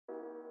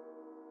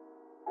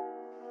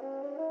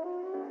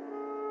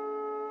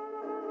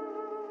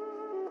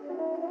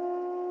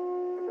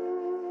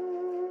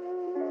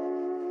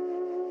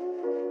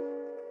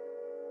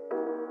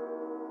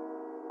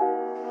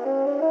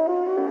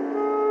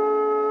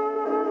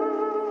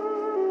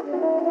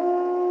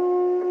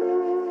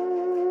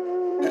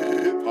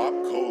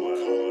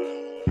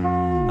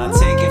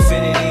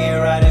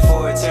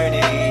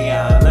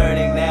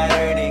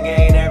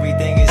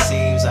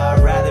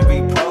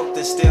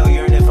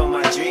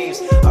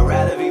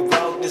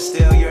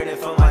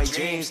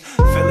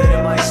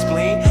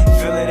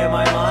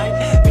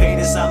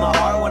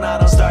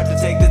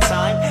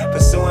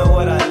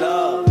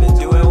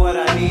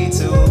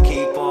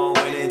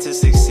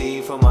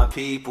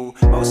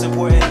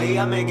carefully,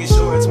 I'm making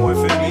sure it's more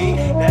for me.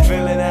 That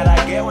feeling that I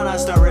get when I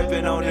start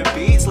ripping on the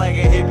beats, like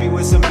a hippie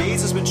with some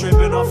beats that's been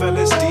tripping off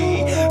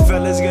LSD.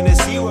 Fellas gonna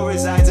see what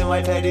resides in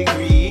my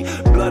pedigree.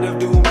 Blood of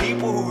doomed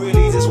people who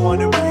really just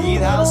wanna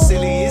breathe. How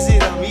silly is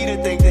it of me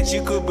to think that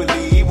you could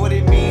believe what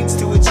it means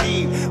to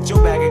achieve? Put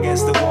your back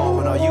against the wall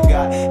when all you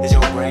got is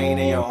your brain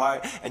and your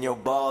heart and your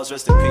balls.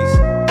 Rest in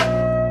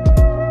peace.